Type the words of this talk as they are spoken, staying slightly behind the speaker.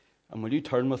And will you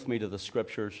turn with me to the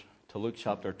Scriptures, to Luke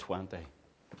chapter 20.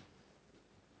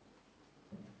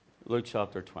 Luke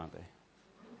chapter 20.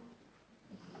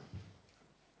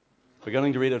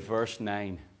 Beginning to read at verse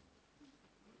 9.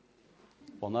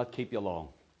 Will not keep you long.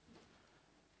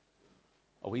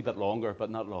 A wee bit longer, but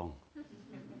not long.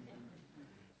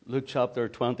 Luke chapter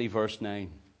 20, verse 9.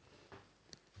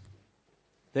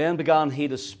 Then began he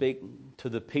to speak to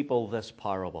the people this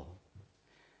parable.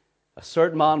 A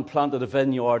certain man planted a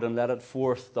vineyard and led it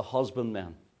forth to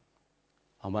husbandmen,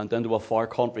 and went into a far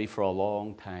country for a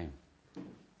long time.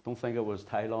 Don't think it was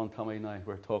Thailand, Tommy, now.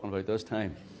 We're talking about this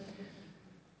time.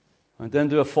 Went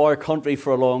into a far country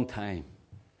for a long time.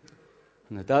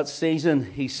 And at that season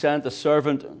he sent a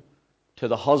servant to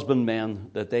the husbandmen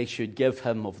that they should give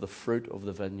him of the fruit of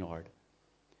the vineyard.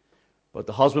 But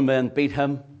the husbandmen beat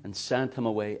him and sent him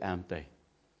away empty.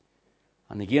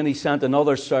 And again he sent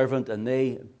another servant, and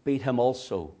they beat him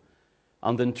also,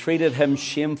 and entreated him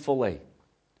shamefully.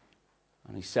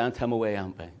 And he sent him away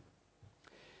empty.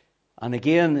 And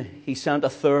again he sent a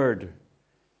third,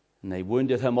 and they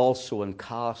wounded him also and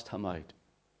cast him out.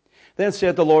 Then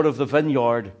said the Lord of the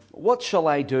vineyard, What shall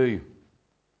I do?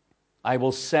 I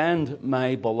will send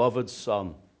my beloved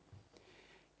son.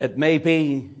 It may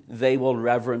be they will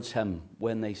reverence him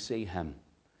when they see him.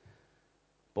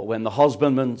 But when the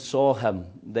husbandmen saw him,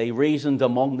 they reasoned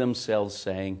among themselves,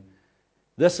 saying,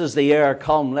 This is the heir,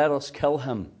 come, let us kill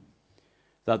him,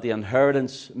 that the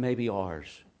inheritance may be ours.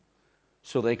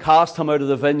 So they cast him out of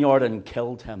the vineyard and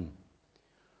killed him.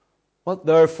 What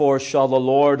therefore shall the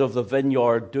Lord of the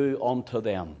vineyard do unto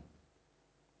them?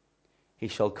 He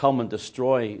shall come and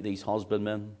destroy these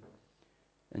husbandmen,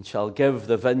 and shall give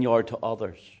the vineyard to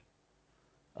others.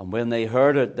 And when they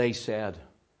heard it, they said,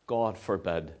 God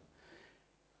forbid.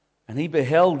 And he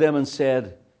beheld them and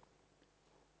said,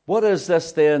 What is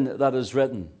this then that is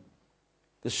written?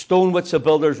 The stone which the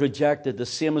builders rejected, the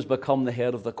same has become the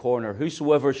head of the corner.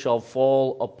 Whosoever shall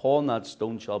fall upon that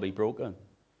stone shall be broken.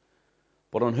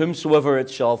 But on whomsoever it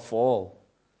shall fall,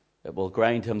 it will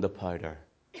grind him to powder.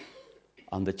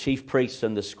 And the chief priests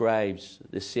and the scribes,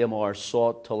 the same hour,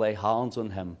 sought to lay hands on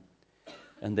him.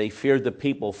 And they feared the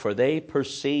people, for they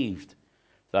perceived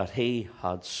that he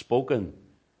had spoken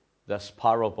this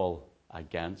parable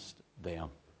against them.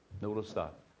 Notice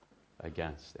that.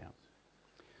 Against them.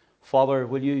 Father,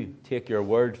 will you take your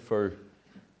word for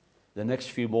the next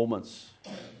few moments?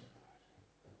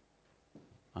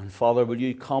 And Father, will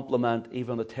you complement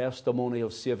even the testimony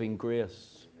of saving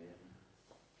grace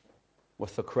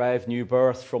with the cry of new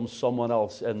birth from someone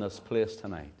else in this place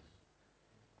tonight?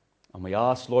 And we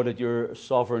ask, Lord, that your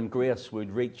sovereign grace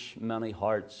would reach many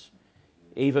hearts,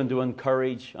 even to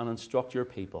encourage and instruct your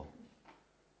people.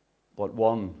 But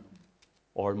one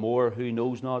or more who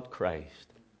knows not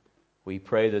Christ, we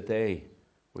pray that they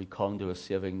would come to a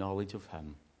saving knowledge of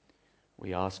him.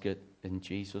 We ask it in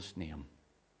Jesus' name.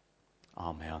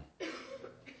 Amen.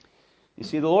 You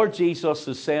see, the Lord Jesus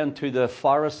is saying to the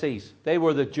Pharisees, they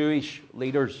were the Jewish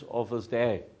leaders of his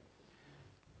day,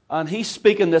 and he's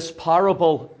speaking this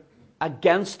parable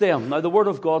against them. Now, the Word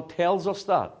of God tells us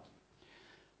that.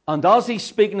 And as he's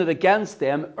speaking it against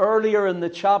them, earlier in the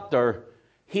chapter,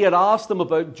 he had asked them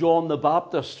about John the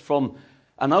Baptist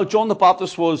and now John the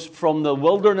Baptist was from the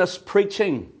wilderness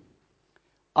preaching.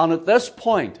 And at this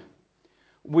point,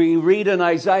 we read in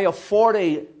Isaiah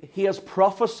 40, he has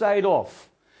prophesied of.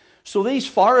 So these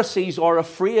Pharisees are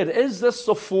afraid. Is this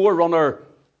the forerunner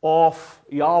of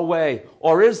Yahweh?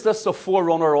 Or is this the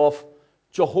forerunner of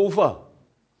Jehovah?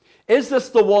 Is this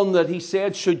the one that he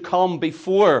said should come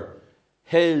before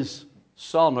his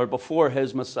son or before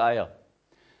his Messiah?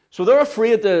 So they're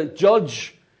afraid to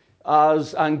judge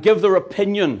and give their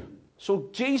opinion. So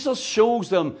Jesus shows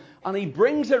them, and he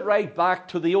brings it right back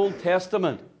to the Old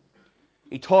Testament.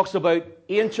 He talks about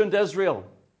ancient Israel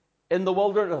in the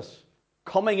wilderness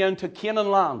coming into Canaan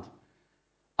land.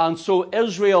 And so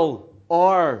Israel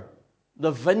are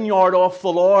the vineyard of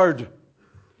the Lord.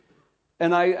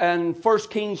 And in 1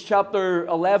 Kings chapter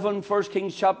 11, 1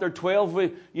 Kings chapter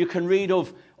 12, you can read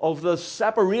of the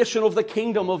separation of the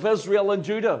kingdom of Israel and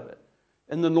Judah.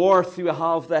 In the north, you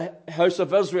have the house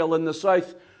of Israel. In the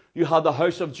south, you have the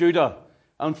house of Judah.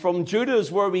 And from Judah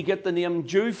is where we get the name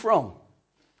Jew from.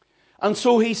 And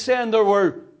so he's saying there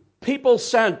were people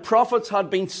sent, prophets had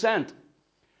been sent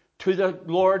to the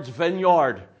Lord's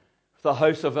vineyard, the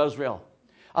house of Israel.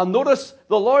 And notice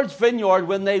the Lord's vineyard,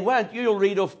 when they went, you'll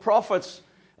read of prophets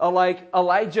like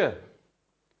Elijah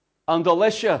and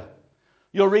Elisha.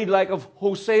 You'll read like of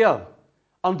Hosea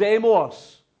and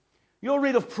Amos. You'll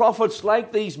read of prophets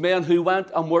like these men who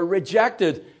went and were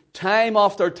rejected time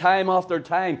after time after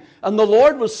time. And the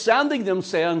Lord was sending them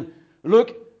saying,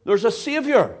 Look, there's a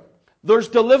Savior. There's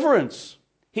deliverance.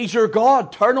 He's your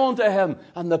God. Turn unto Him.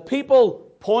 And the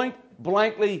people point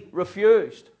blankly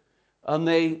refused. And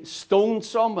they stoned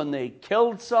some, and they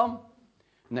killed some,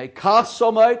 and they cast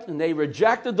some out, and they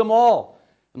rejected them all.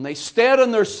 And they stayed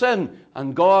in their sin,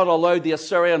 and God allowed the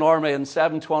Assyrian army in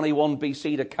 721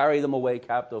 BC to carry them away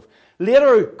captive.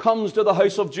 Later comes to the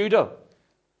house of Judah.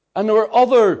 And there were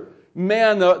other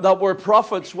men that were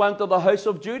prophets went to the house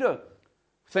of Judah.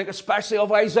 Think especially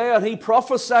of Isaiah. He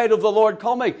prophesied of the Lord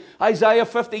coming. Isaiah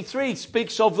 53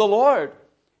 speaks of the Lord.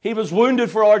 He was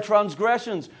wounded for our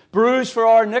transgressions, bruised for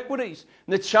our iniquities.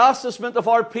 And the chastisement of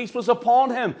our peace was upon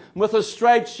Him. With His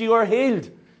stripes you are healed.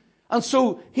 And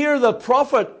so here the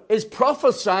prophet is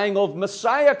prophesying of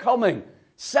Messiah coming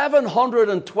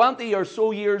 720 or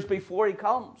so years before He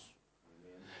comes.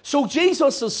 So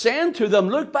Jesus is saying to them,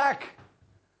 look back.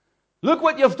 Look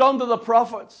what you've done to the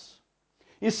prophets.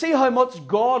 You see how much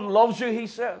God loves you, He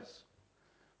says.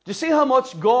 Do you see how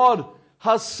much God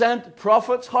has sent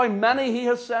prophets? How many He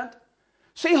has sent?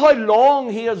 See how long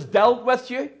He has dealt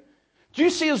with you? Do you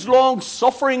see His long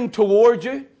suffering toward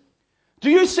you?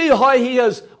 Do you see how He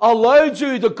has allowed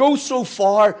you to go so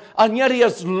far, and yet He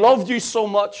has loved you so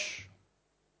much?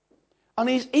 And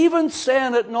He's even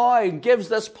saying it now and gives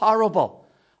this parable.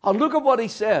 And look at what He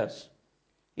says.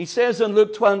 He says in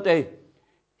Luke 20,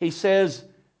 He says,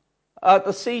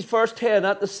 verse 10,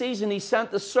 at the season He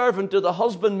sent the servant to the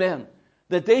husbandmen,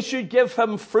 that they should give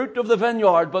him fruit of the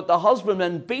vineyard, but the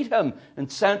husbandmen beat him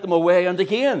and sent him away. And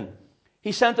again,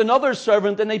 He sent another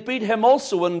servant, and they beat him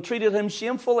also and treated him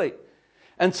shamefully,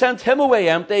 and sent him away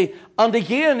empty. And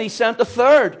again He sent a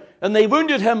third, and they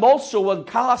wounded him also and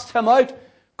cast him out.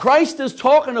 Christ is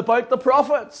talking about the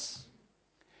prophets.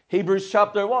 Hebrews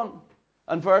chapter 1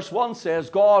 and verse 1 says,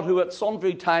 God, who at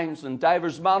sundry times and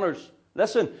divers manners,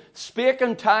 listen, spake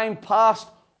in time past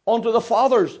unto the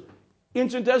fathers,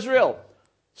 ancient Israel,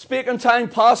 spake in time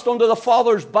past unto the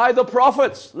fathers by the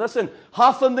prophets, listen,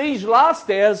 hath in these last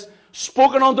days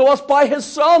spoken unto us by His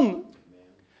Son.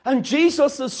 And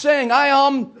Jesus is saying, I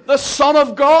am the Son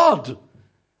of God,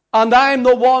 and I am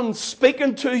the one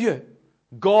speaking to you.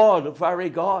 God, very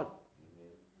God.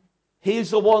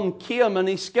 He's the one came, and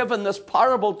He's given this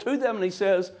parable to them, and He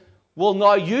says, will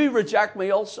now you reject me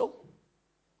also?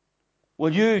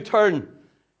 Will you turn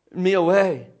me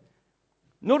away?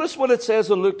 Notice what it says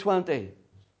in Luke 20.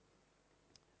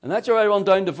 And that's where I run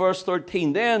down to verse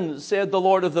 13. Then said the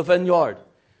Lord of the vineyard,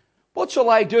 what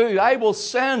shall I do? I will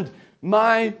send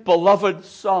my beloved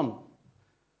Son.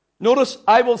 Notice,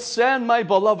 I will send my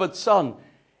beloved Son.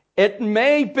 It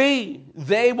may be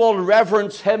they will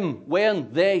reverence Him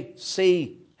when they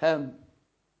see Him.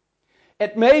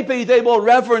 It may be they will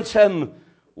reverence Him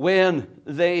when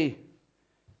they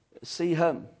see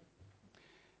Him.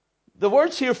 The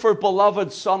words here for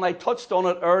beloved Son, I touched on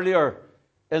it earlier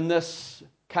in this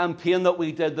campaign that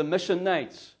we did, the mission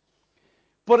nights.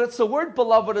 But it's the word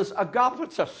beloved is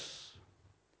agapetus.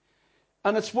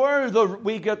 And it's where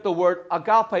we get the word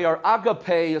agape, or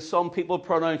agape as some people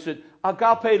pronounce it,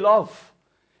 agape love.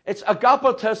 It's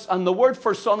agapetus, and the word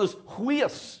for son is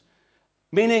huios,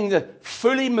 meaning the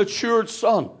fully matured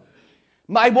son.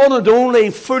 My one and only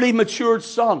fully matured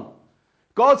son.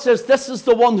 God says, this is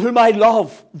the one whom I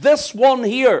love. This one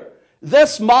here,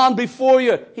 this man before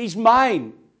you, he's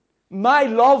mine. My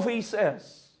love, He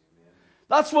says.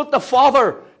 That's what the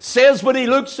Father says when He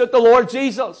looks at the Lord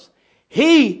Jesus.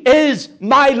 He is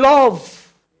my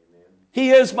love.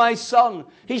 He is my Son.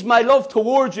 He's my love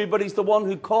towards you, but He's the one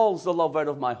who calls the love out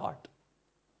of my heart.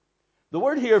 The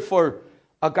word here for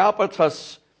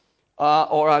agapetus,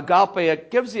 or agape, it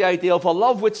gives the idea of a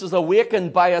love which is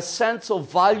awakened by a sense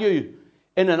of value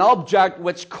in an object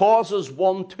which causes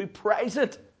one to prize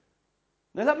it.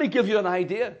 Now let me give you an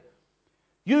idea.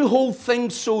 You hold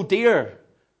things so dear.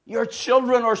 Your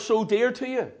children are so dear to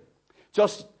you.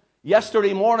 Just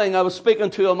yesterday morning I was speaking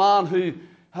to a man who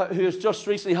has just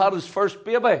recently had his first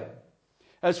baby.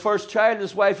 His first child,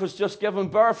 his wife has just given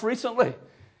birth recently.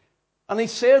 And he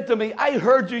said to me, I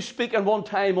heard you speaking one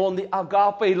time on the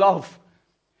agape love.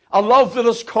 A love that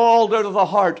is called out of the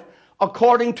heart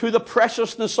according to the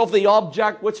preciousness of the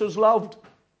object which is loved.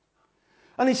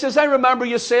 And he says, I remember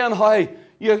you saying how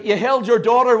you held your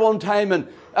daughter one time and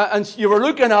you were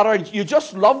looking at her and you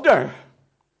just loved her.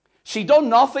 She done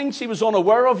nothing. She was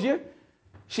unaware of you.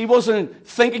 She wasn't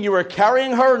thinking you were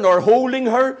carrying her nor holding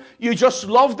her. You just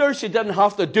loved her. She didn't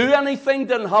have to do anything,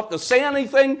 didn't have to say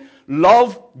anything.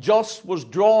 Love just was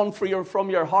drawn from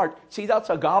your heart. See, that's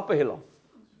agape love.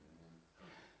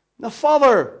 The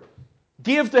Father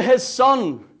gave to His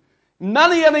Son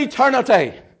many an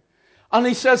eternity. And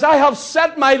He says, I have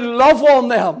set my love on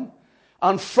them.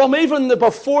 And from even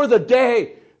before the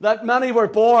day that many were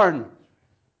born,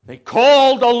 they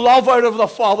called the love out of the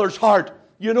Father's heart.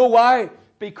 You know why?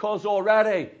 Because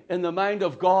already in the mind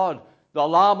of God, the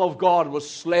Lamb of God was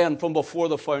slain from before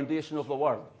the foundation of the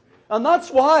world. And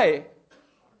that's why.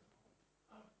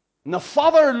 And the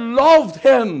Father loved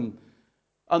him.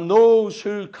 And those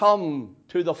who come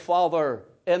to the Father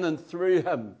in and through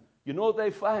him, you know what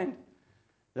they find?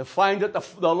 They find that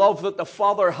the love that the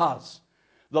Father has,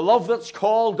 the love that's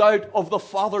called out of the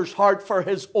Father's heart for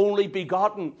his only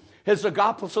begotten, his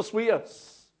agapos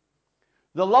huios.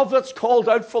 The love that's called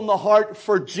out from the heart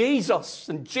for Jesus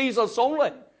and Jesus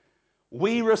only.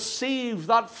 We receive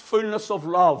that fullness of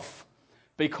love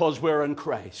because we're in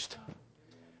Christ.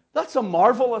 That's a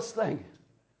marvelous thing.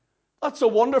 That's a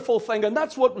wonderful thing. And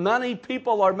that's what many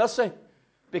people are missing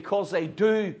because they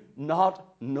do not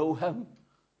know him.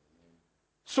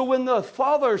 So when the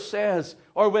Father says,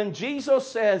 or when Jesus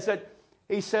says that,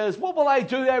 he says, what will I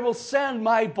do? I will send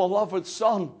my beloved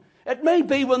Son. It may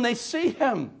be when they see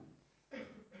him.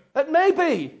 It may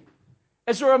be.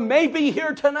 Is there a maybe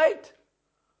here tonight?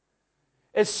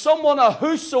 Is someone a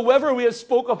whosoever we have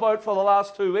spoke about for the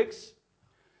last 2 weeks?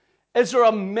 Is there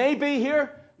a maybe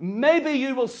here? Maybe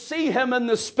you will see him in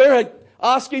the Spirit,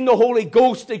 asking the Holy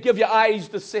Ghost to give you eyes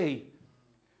to see.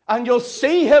 And you'll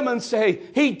see him and say,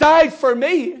 he died for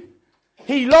me.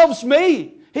 He loves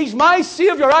me. He's my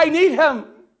Savior. I need him.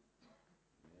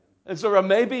 Is there a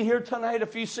maybe here tonight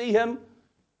if you see him?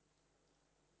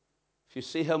 If you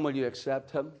see him, will you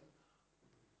accept him?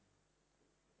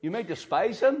 You may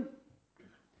despise him.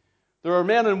 There are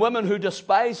men and women who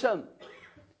despise him.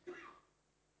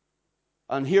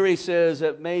 And here he says,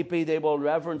 it may be they will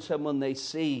reverence him when they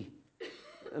see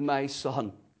my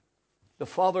Son. The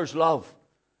Father's love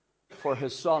for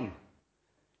his Son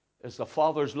is the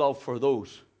Father's love for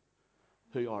those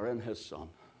who are in his Son.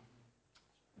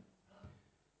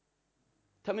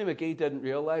 Timmy McGee didn't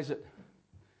realize it.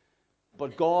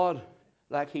 But God,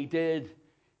 like he did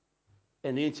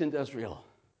in ancient Israel,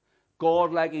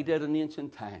 God like he did in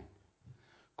ancient time,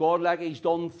 God like he's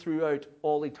done throughout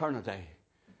all eternity,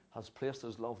 has placed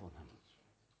his love on him.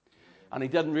 And he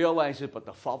didn't realize it, but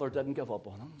the Father didn't give up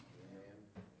on him.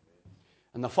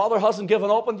 And the Father hasn't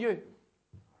given up on you.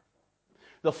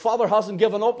 The Father hasn't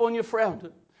given up on you,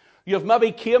 friend. You've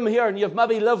maybe came here and you've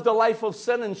maybe lived a life of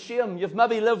sin and shame. You've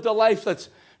maybe lived a life that's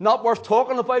not worth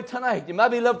talking about tonight. You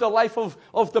maybe lived a life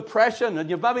of depression, and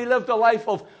you've maybe lived a life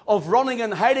of running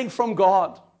and hiding from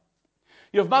God.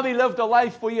 You've maybe lived a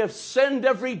life where you've sinned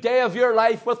every day of your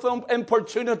life with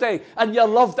importunity, and you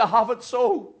love to have it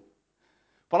so.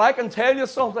 But I can tell you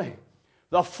something.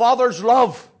 The Father's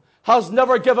love has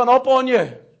never given up on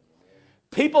you.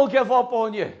 People give up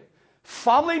on you.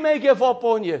 Family may give up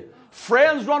on you.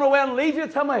 Friends run away and leave you,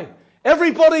 Timmy.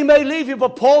 Everybody may leave you,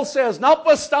 but Paul says,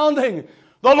 notwithstanding,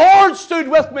 the Lord stood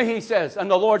with me, he says,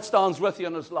 and the Lord stands with you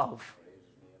in his love.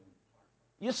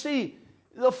 You see,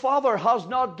 the Father has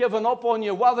not given up on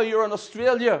you, whether you're in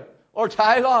Australia or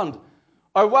Thailand,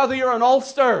 or whether you're in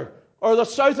Ulster or the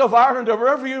south of Ireland or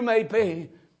wherever you may be.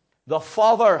 The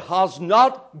Father has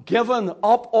not given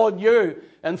up on you.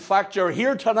 In fact, you're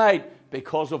here tonight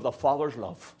because of the Father's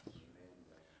love.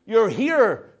 You're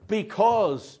here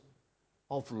because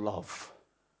of love.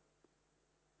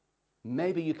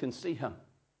 Maybe you can see him,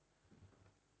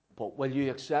 but will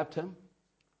you accept him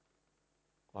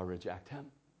or reject him?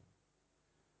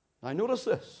 Now notice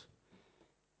this.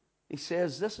 He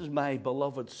says, this is my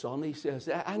beloved Son. He says,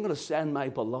 I'm going to send my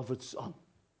beloved Son.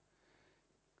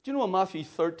 Do you know in Matthew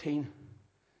 13,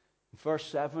 verse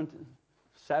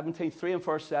 17, 3 and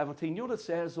verse 17, you know what it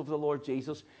says of the Lord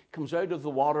Jesus? He comes out of the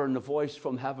water and the voice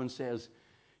from heaven says,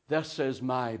 this is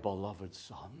my beloved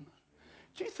Son.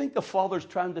 Do you think the Father's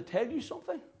trying to tell you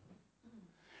something?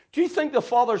 Do you think the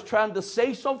Father's trying to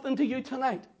say something to you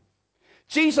tonight?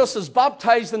 Jesus is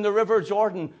baptized in the river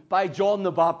Jordan by John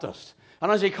the Baptist.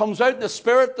 And as he comes out, the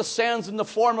Spirit descends in the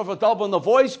form of a dove, and the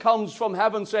voice comes from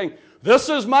heaven saying, this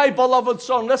is my beloved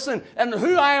Son. Listen, and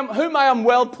whom I am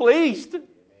well pleased.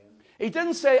 He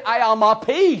didn't say, I am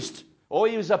appeased. Oh,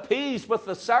 he was appeased with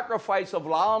the sacrifice of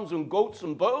lambs and goats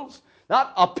and bulls.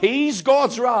 Not appease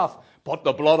God's wrath, but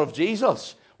the blood of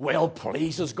Jesus well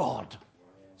pleases God.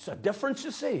 It's a difference,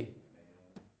 you see.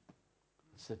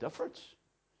 It's the difference.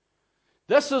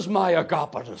 This is my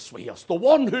agapos huios, the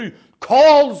one who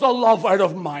calls the love out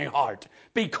of my heart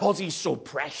because he's so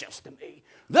precious to me.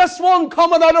 This one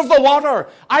coming out of the water,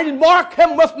 I'll mark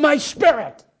him with my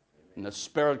Spirit. And the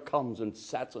Spirit comes and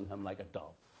sets on him like a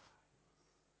dove.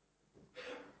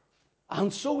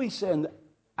 And so he's saying,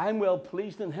 I'm well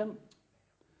pleased in him.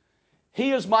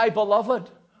 He is my beloved.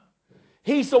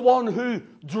 He's the one who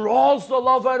draws the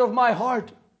love out of my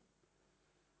heart.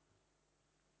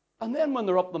 And then when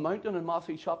they're up the mountain in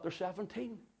Matthew chapter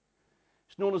 17,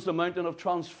 it's known as the mountain of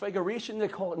transfiguration, they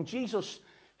call it. And Jesus,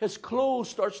 his clothes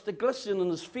starts to glisten and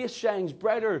his face shines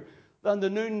brighter than the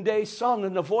noonday sun.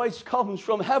 And the voice comes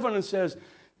from heaven and says,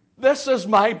 "This is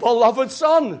my beloved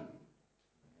Son.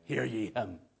 Hear ye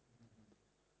him."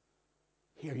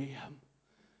 Hear ye him.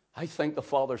 I think the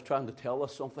Father's trying to tell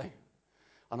us something.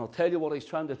 And I'll tell you what he's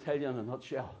trying to tell you in a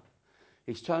nutshell.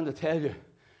 He's trying to tell you,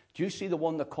 do you see the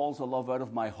one that calls the love out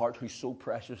of my heart who's so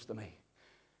precious to me?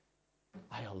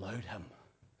 I allowed him.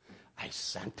 I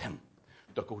sent him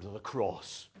to go to the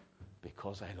cross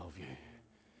because I love you.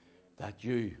 That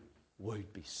you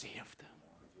would be saved.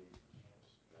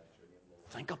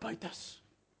 Think about this.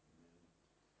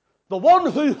 The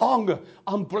one who hung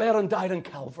and bled and died in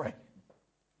Calvary.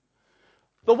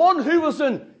 The one who was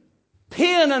in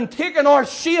pain and taking our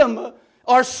shame,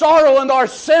 our sorrow and our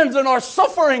sins and our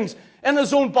sufferings in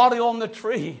his own body on the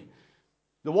tree.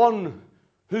 The one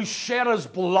who shed his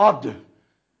blood,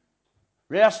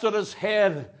 rested his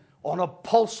head on a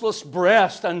pulseless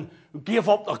breast and gave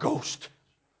up the ghost.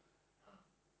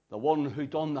 The one who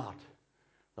done that,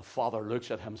 the Father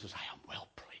looks at him and says, I am well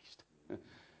pleased.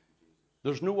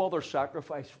 There's no other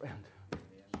sacrifice, friend.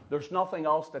 There's nothing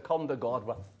else to come to God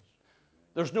with.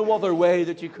 There's no other way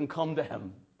that you can come to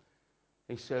him.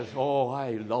 He says, oh,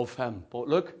 I love him. But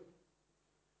look.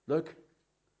 He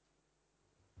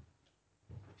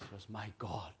says, my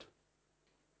God,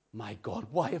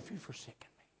 why have you forsaken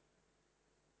me?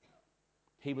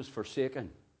 He was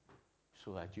forsaken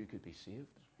so that you could be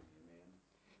saved.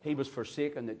 He was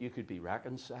forsaken that you could be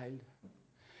reconciled.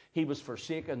 He was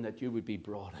forsaken that you would be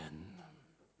brought in.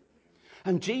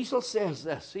 And Jesus says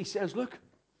this. He says, look.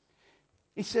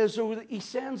 He says, so he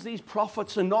sends these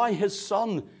prophets and now his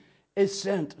Son is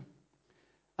sent.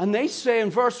 And they say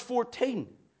in verse 14,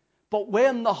 but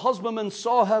when the husbandmen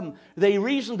saw him, they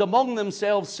reasoned among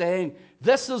themselves, saying,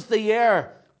 this is the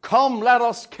heir. Come, let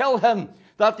us kill him,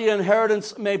 that the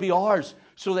inheritance may be ours.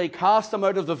 So they cast him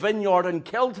out of the vineyard and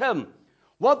killed him.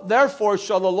 What therefore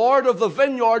shall the Lord of the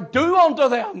vineyard do unto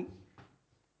them?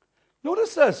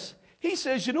 Notice this. He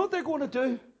says, you know what they're going to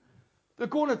do? They're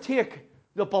going to take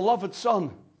the beloved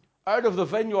Son out of the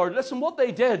vineyard. Listen, what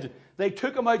they did, they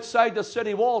took him outside the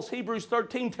city walls. Hebrews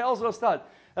 13 tells us that.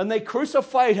 And they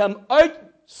crucified him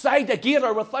outside the gate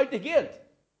or without the gate.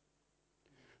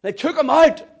 They took him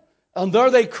out and there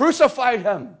they crucified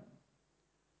him.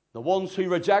 The ones who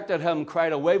rejected him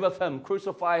cried, away with him,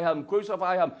 crucify him,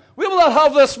 crucify him. We will not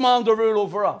have this man to rule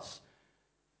over us.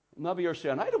 Maybe you're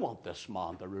saying, I don't want this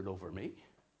man to rule over me.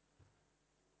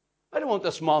 I don't want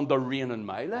this man to reign in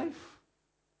my life.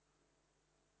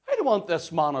 I don't want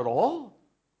this man at all.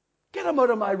 Get him out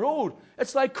of my road.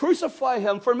 It's like crucify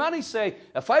him. For many say,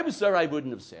 if I was there, I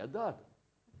wouldn't have said that.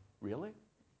 Really?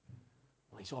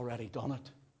 Well, he's already done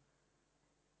it.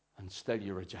 And still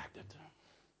you reject it.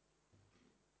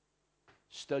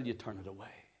 Still you turn it away.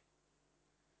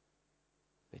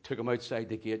 They took him outside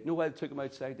the gate. No, why they took him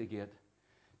outside the gate?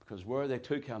 Because where they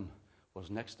took him was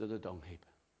next to the dung heap.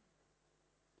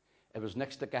 It was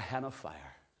next to Gehenna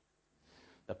fire.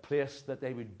 The place that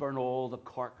they would burn all the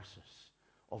carcasses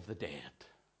of the dead.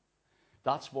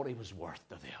 That's what he was worth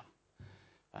to them.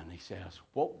 And he says,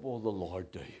 what will the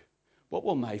Lord do? What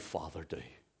will my Father do?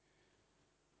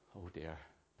 Oh dear,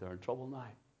 they're in trouble now,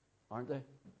 aren't they?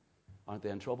 Aren't they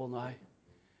in trouble now?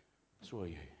 So are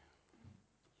you.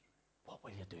 What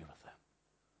will you do with them?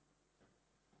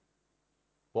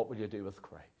 What will you do with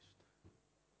Christ?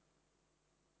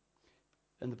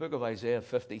 In the book of Isaiah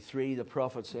 53, the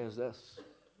prophet says this.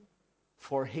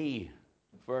 For he,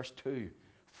 verse 2,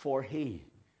 for he,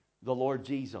 the Lord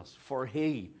Jesus, for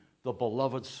he, the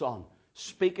beloved Son,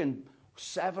 speaking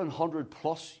 700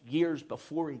 plus years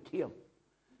before he came,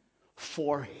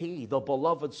 for he, the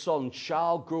beloved Son,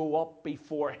 shall grow up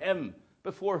before him.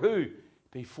 Before who?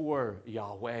 Before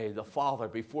Yahweh, the Father,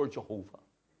 before Jehovah.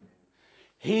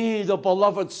 He, the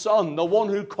beloved Son, the one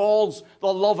who calls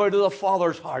the love out of the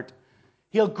Father's heart,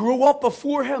 he'll grow up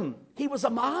before him. He was a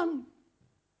man.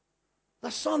 The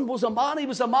Son was a man. He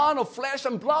was a man of flesh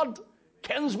and blood.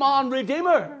 Kinsman,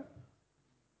 Redeemer.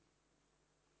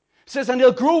 It says, and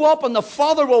he'll grow up and the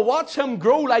Father will watch him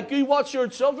grow like you watch your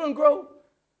children grow.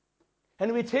 And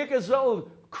he would take his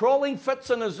little crawling fits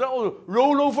and his little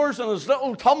rollovers and his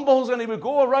little tumbles and he would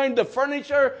go around the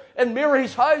furniture in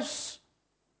Mary's house.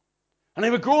 And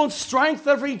he would grow in strength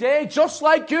every day, just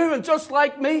like you and just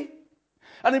like me.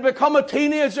 And he'd become a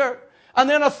teenager. And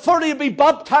then at 30 he'd be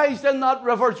baptized in that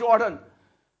river Jordan.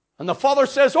 And the Father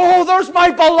says, oh, there's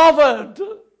my beloved.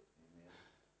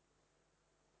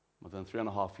 Within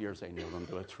 3.5 years, they nailed him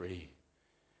to a tree.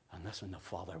 And listen, the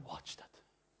Father watched it.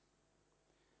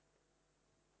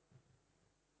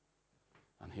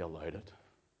 And he allowed it.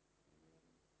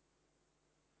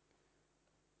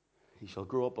 He shall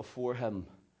grow up before him,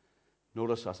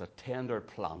 notice, as a tender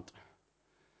plant.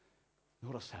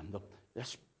 Notice him,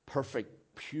 this perfect,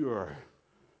 pure,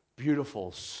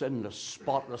 beautiful, sinless,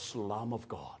 spotless Lamb of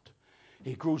God.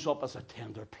 He grows up as a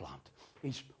tender plant.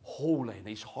 He's holy, and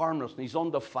he's harmless, and he's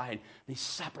undefiled, and he's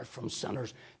separate from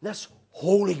sinners. This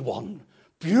holy one,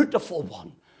 beautiful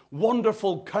one,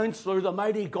 wonderful Counselor, the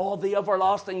mighty God, the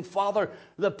everlasting Father,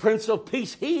 the Prince of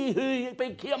Peace, he who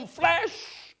became flesh,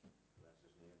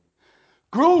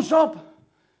 grows up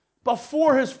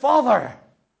before his Father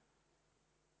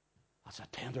as a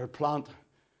tender plant,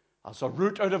 as a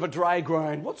root out of a dry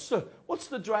ground. What's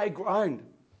the dry ground?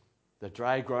 The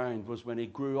dry ground was when he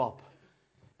grew up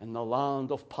in the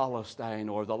land of Palestine,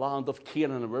 or the land of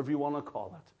Canaan, or whatever you want to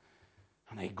call it.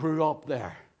 And he grew up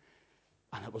there,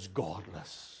 and it was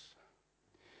godless.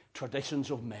 Traditions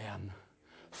of men,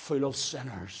 full of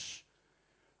sinners,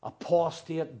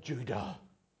 apostate Judah,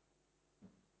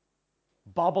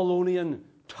 Babylonian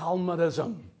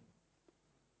Talmudism,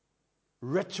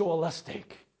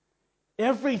 ritualistic.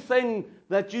 Everything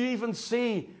that you even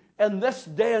see in this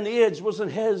day and age was in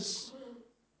his.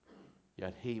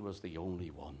 Yet he was the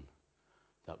only one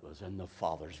that was in the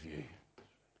Father's view. You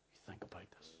think about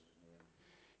this.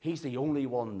 He's the only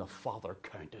one the Father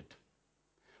counted.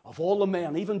 Of all the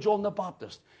men, even John the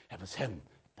Baptist, it was him.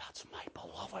 That's my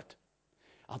beloved.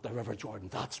 At the River Jordan,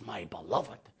 that's my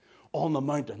beloved. On the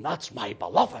mountain, that's my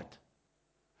beloved.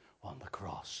 On the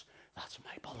cross, that's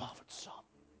my beloved Son.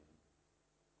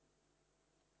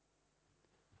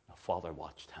 The Father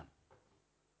watched him.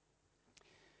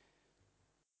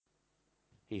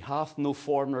 He hath no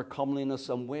form nor comeliness,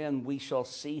 and when we shall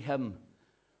see him,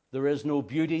 there is no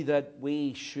beauty that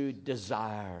we should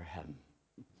desire him.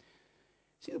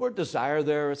 See the word desire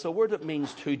there? It's a word that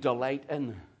means to delight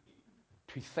in,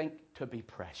 to think to be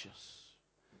precious.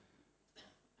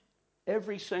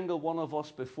 Every single one of us,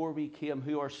 before we came,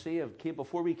 who are saved,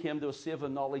 before we came to a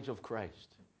saving knowledge of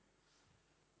Christ,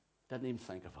 didn't even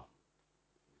think of him.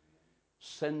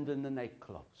 Sinned in the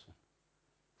nightclubs,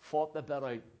 fought the bit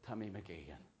out Timmy McGee,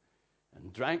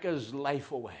 and drank his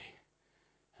life away.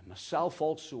 And myself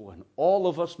also, and all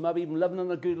of us, maybe even living in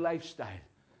a good lifestyle.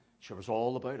 Sure, it was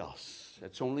all about us.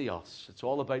 It's only us. It's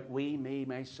all about we, me,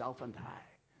 myself, and I.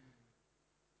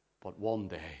 But one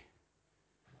day,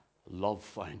 love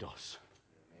found us.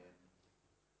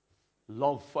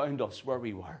 Love found us where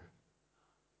we were.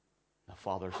 The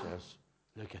Father says,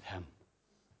 look at him.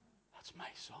 That's my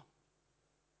Son.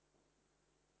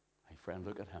 My friend,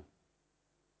 look at him.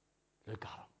 Look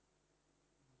at him.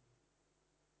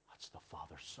 That's the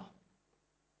Father's Son.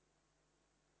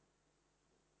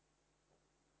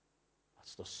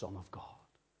 That's the Son of God,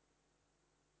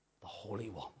 the Holy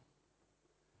One.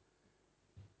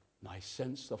 Now,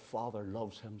 since the Father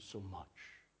loves him so much,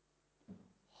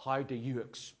 how do you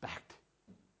expect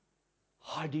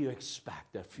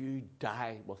if you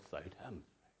die without him?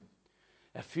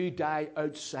 If you die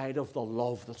outside of the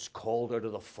love that's called out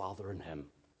of the Father in him,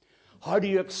 how do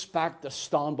you expect to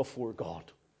stand before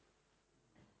God?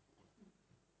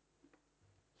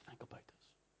 Think about this.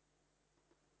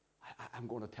 I'm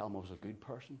going to tell him I was a good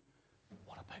person.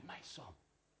 What about my son?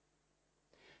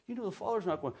 You know, the Father's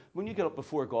not going, when you get up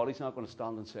before God, he's not going to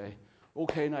stand and say,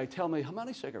 okay, now tell me, how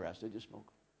many cigarettes did you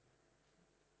smoke?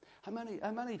 How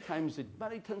many tins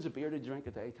of beer did you drink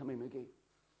a day, Timmy McGee?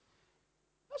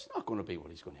 That's not going to be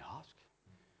what he's going to ask.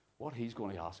 What he's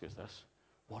going to ask is this: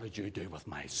 what did you do with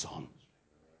my son?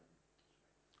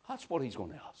 That's what he's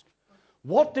going to ask.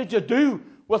 What did you do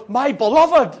with my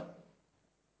beloved?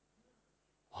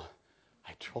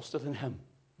 I trusted in him.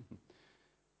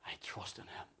 I trust in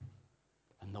him.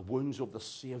 And the wounds of the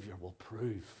Savior will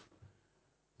prove.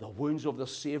 The wounds of the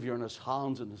Savior in his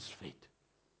hands and his feet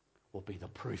will be the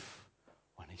proof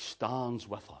when he stands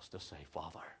with us to say,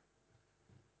 Father,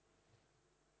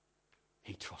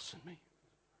 he trusts in me.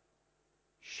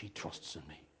 She trusts in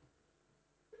me.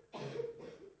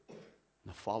 And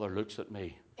the Father looks at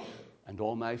me and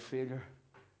all my failure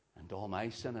and all my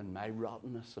sin and my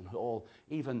rottenness and all,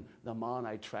 even the man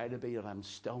I try to be that I'm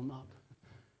still not.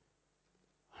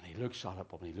 And he looks at it,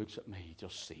 but when he looks at me, he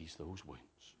just sees those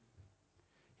wounds.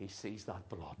 He sees that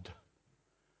blood.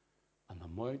 And the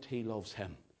amount he loves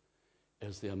him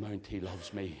is the amount he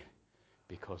loves me,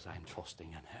 because I'm trusting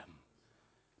in him,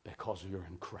 because you're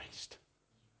in Christ.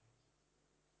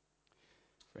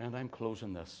 Friend, I'm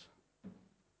closing this.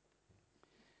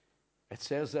 It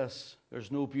says this,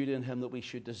 there's no beauty in him that we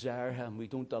should desire him. We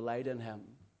don't delight in him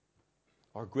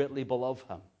or greatly beloved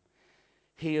him.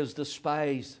 He is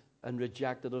despised and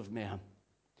rejected of men.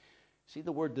 See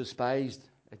the word despised?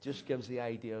 It just gives the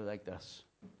idea like this.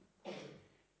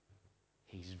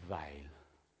 He's vile.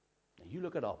 Now you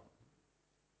look it up.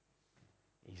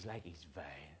 He's vile.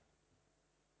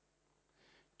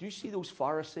 Do you see those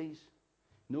Pharisees?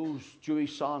 Those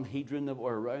Jewish Sanhedrin that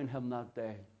were around him that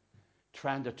day,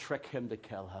 trying to trick him to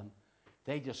kill him.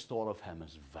 They just thought of him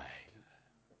as vile.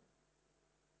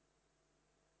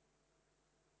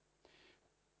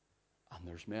 And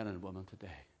there's men and women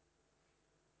today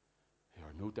who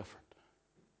are no different.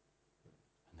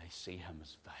 And they see him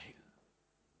as vile.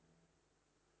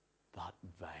 That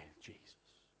vile Jesus.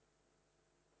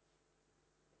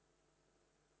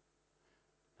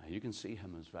 Now you can see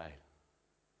him as vile.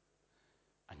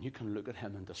 And you can look at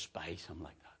him and despise him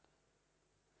like that.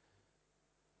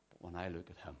 But when I look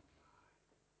at him,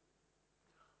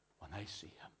 when I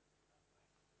see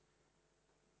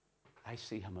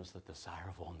him as the desire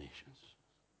of all nations.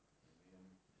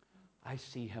 I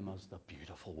see him as the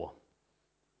beautiful one.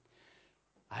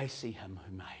 I see him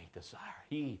whom I desire,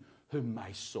 he whom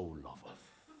my soul loveth.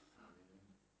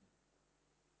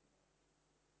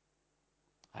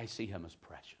 I see him as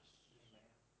precious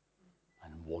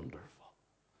and wonderful.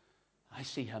 I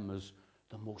see him as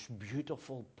the most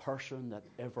beautiful person that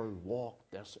ever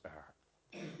walked this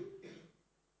earth.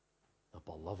 The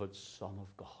beloved Son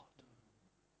of God.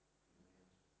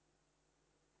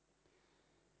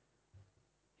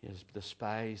 He is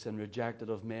despised and rejected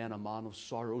of men, a man of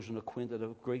sorrows and acquainted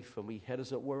of grief, and we hid,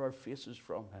 as it were, our faces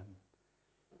from him.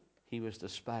 He was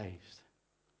despised,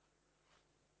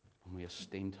 and we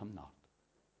esteemed him not.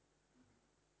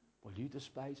 Will you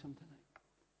despise him tonight?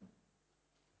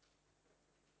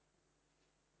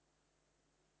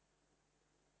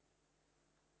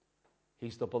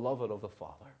 He's the beloved of the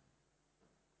Father.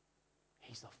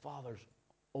 He's the Father's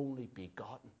only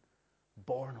begotten,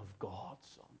 born of God,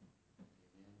 Son.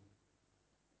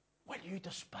 Will you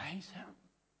despise him?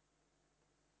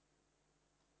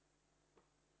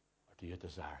 Or do you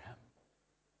desire him?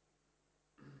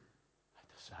 I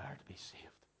desire to be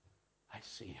saved. I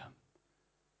see him.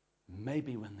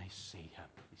 Maybe when they see him,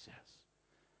 he says,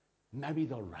 maybe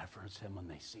they'll reverence him when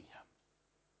they see him.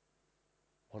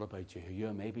 What about you? Are you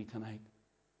a maybe tonight?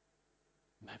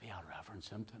 Maybe I'll reverence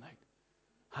him tonight.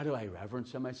 How do I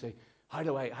reverence him? I say, how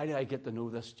do I get to know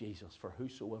this Jesus? For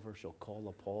whosoever shall call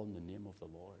upon the name of the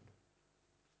Lord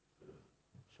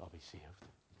shall be saved.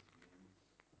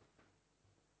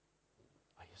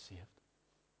 Are you saved?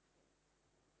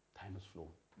 Time has flown.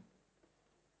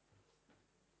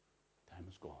 Time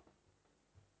is gone.